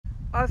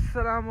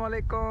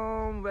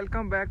Assalamualaikum.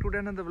 Welcome back to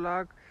another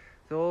vlog.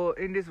 So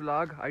in this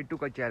vlog, I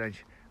took a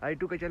challenge. I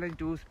took a challenge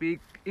to speak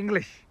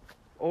English.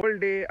 All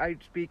day I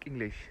speak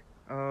English.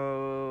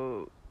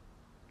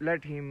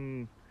 Let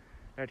him,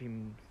 let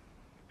him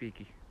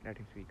speak. Let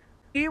him speak.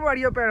 की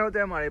वाड़ियो भैनों ते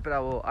हमारे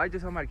भरावो अज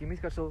तुस हमारे की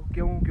miss करसो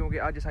क्यों क्योंकि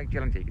अज असें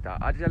challenge कीता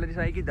अज चैलेंज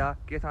असें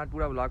कीता कि असां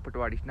पूरा व्लॉग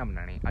पटवाड़ी ना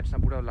बनाने अज असां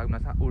पूरा व्लॉग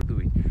बनाना उर्दू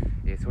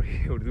विच एह्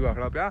सॉरी उर्दू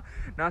आखना पिया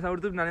ना असां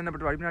उर्दू बनाने ना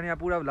पटवाड़ी बनाने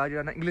पूरा व्लॉग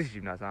जेह्ड़ा ना इंग्लिश च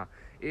बनाना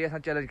एह् असां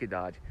चैलेंज कीता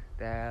अज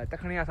ते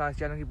तक्खने असां इस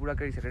चैलेंज गी पूरा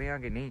करी सकने आं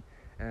कि नेईं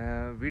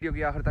वीडियो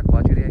गी आखिर तक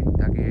वाच करिए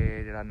ताकि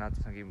जेह्ड़ा ना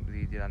तुसें गी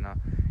मजीद जेह्ड़ा ना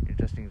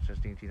इंटरेस्टिंग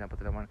चीज़ां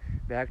पता लग्गन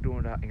back to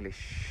English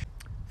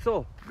So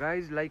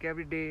guys, like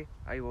every day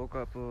I woke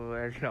up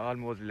at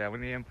almost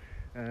 11 a.m.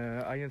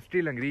 I am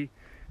still hungry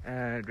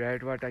and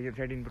that's what I am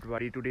said in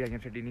Patwari. Today I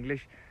am said in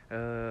English.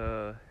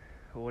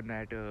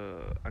 Overnight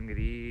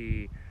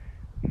hungry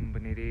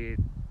banere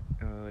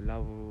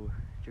love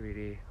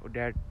chavere or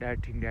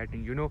that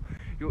thing you know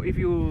you if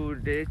you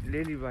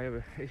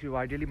if you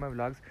watch daily my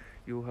vlogs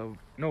you have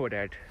know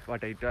that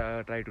what I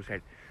try to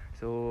say.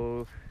 So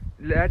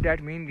that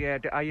means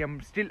that I am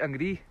still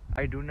hungry.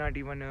 I do not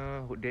even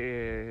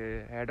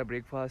had a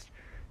breakfast.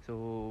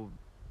 So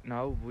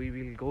now we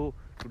will go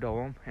to the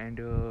home and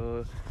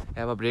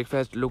have a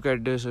breakfast. Look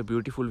at this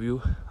beautiful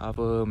view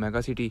of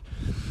mega city.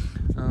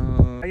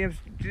 I am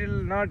still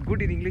not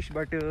good in English,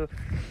 but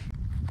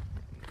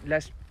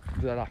let's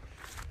do.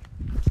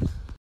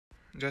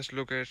 Just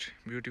look at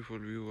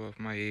beautiful view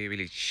of my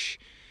village.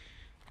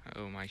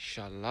 Oh,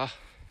 mashallah.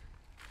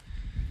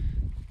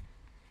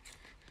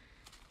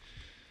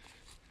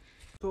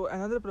 So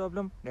another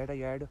problem that I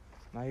had,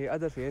 my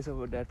other face of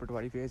that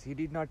Patwari face, he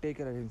did not take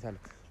care of himself.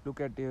 Look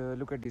at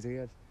these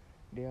hairs,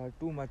 they are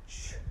too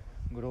much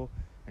grow,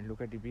 and look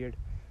at the beard.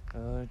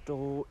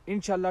 So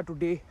inshallah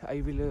today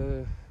I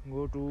will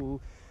go to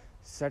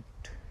set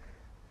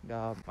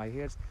my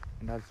hairs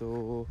and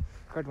also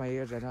cut my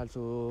hairs and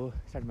also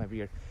set my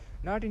beard.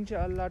 Not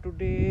inshallah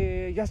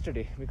today,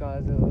 yesterday,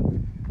 because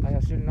I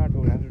have still not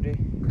programmed today.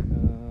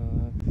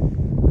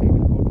 I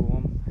will go to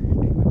home,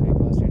 take my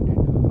breakfast, and then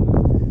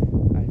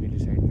I will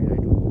decide where I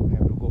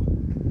have to go.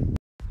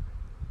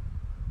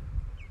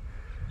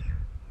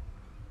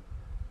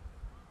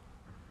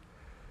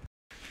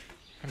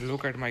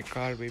 Look at my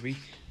car, baby.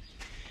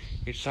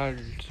 It's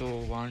also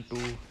want to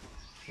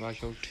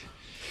wash out.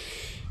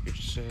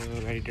 It's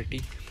very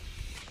dirty.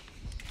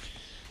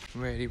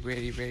 Very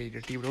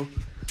dirty, bro.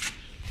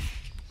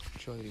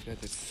 Sorry,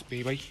 that is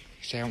baby.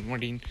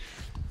 17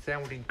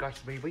 cuts,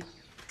 baby.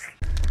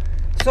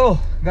 So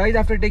guys,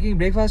 after taking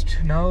breakfast,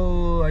 now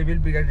I will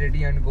be get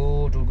ready and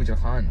go to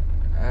Gujarat.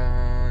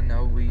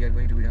 Now we are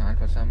going to Gujarat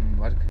for some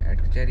work at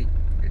Kacheri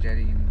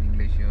in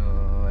English,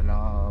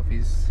 law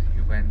office.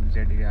 You can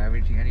say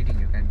anything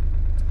you can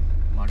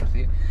want to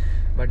say.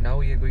 But now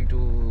we are going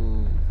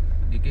to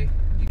GK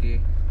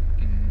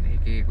in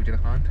AK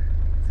Gujarat.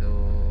 So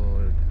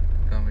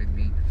come with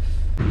me.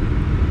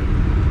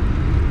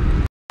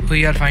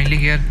 We are finally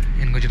here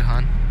in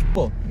Gujarat.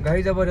 Oh,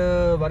 guys,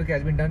 our work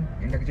has been done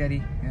in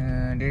Kacheri.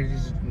 There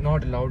is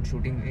not allowed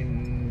shooting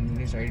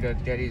inside the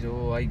Kacheri,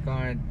 so I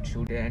can't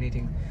shoot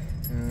anything.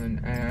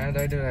 And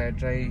either I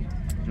try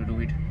to do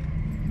it,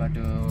 but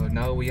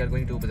now we are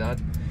going to Bazar.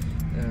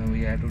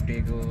 We have to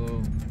take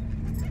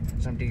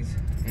some things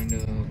and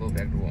go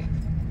back to home.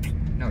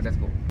 Now let's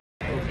go.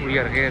 So we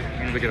are here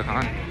in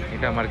Gujarat, in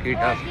the market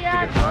of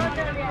Gujarat.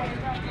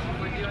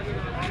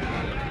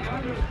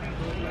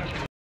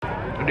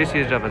 This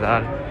is the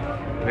Bazar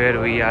where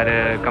we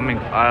are coming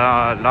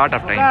a lot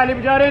of time.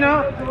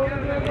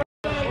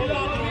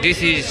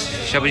 This is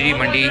Shabji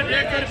Mandi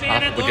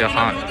of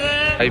Gujarat,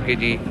 5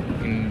 kg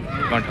in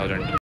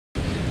 1000.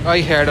 I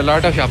had a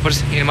lot of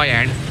shoppers in my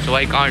hand, so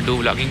I can't do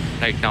vlogging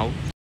right now.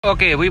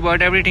 Okay, we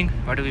bought everything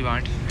what we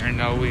want, and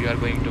now we are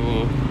going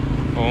to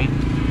home.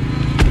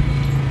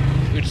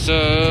 It's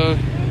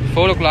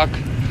 4 o'clock,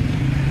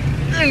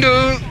 and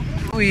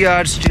we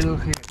are still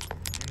here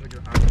in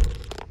Gujarat.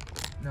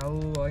 Now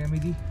I am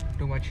eating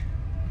too much.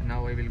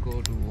 Now I will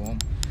go to home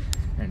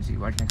and see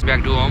what next.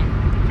 Back to home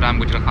from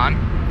Gujarat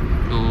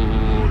to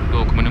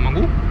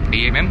Tokmanamangu,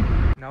 DMM.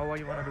 Now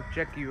I wanted to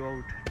check you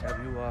out a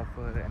view of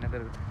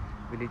another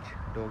village,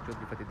 Dog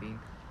Chodri Fatideen.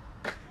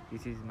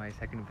 This is my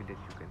second village,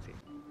 you can say.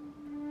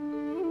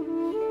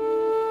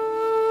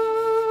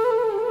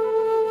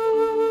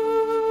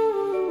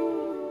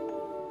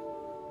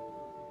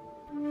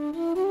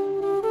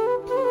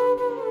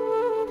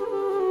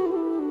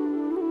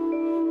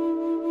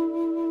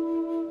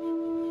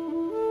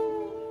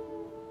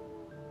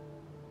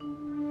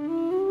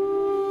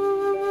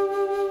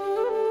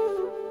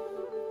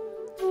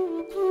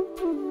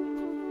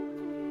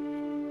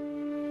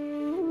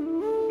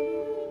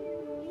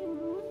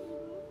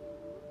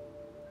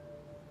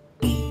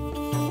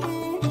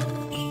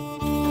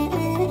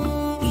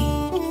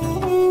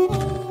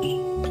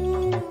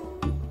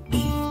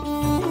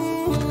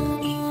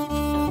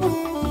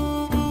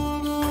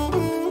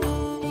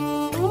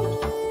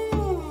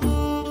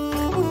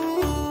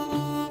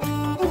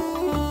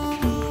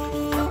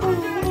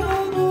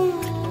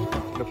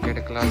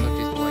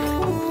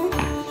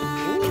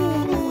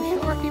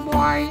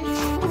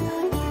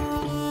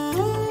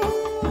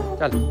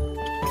 चल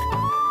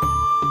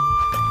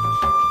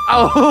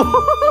आओ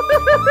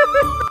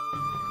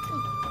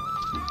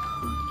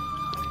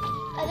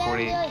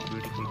पकौड़े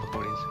beautiful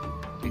पकौड़े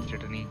with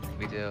chutney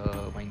with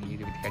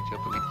mayonnaise with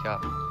ketchup with cha.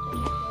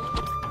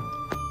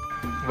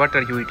 What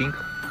are you eating?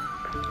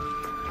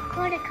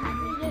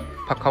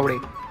 Pakaude.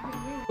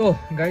 So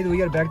guys,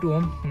 we are back to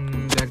home,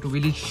 back to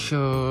village,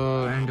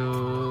 and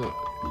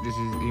this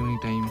is evening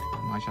time.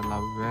 Mashallah,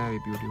 very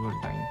beautiful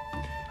time.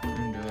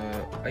 And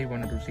I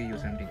wanted to see you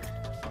something.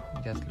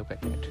 Just look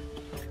at that.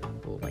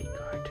 Oh my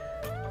god.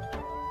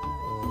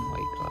 Oh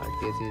my god.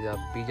 This is a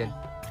pigeon.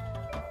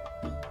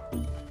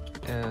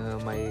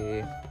 My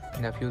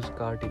nephews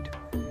caught it.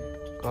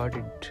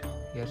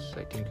 Yes,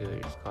 I think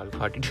it's called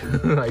caught it.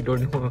 I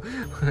don't know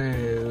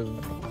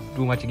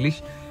too much English,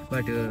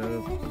 but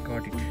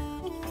caught it.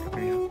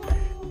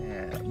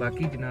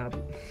 Baki Janab.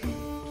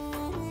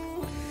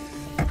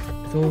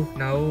 So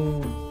now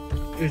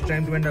it's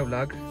time to end the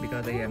vlog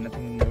because I have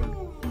nothing more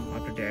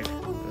after that.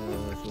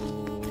 So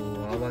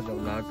how was the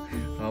vlog?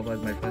 How was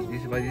my first?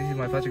 This is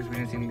my first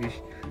experience in English.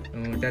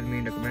 Tell me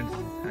in the comments.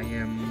 I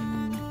am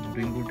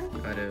doing good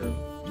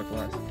or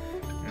class.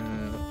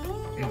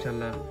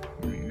 Inshallah,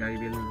 I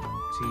will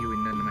see you in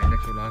my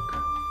next vlog.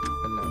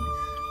 Allah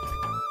Hafiz.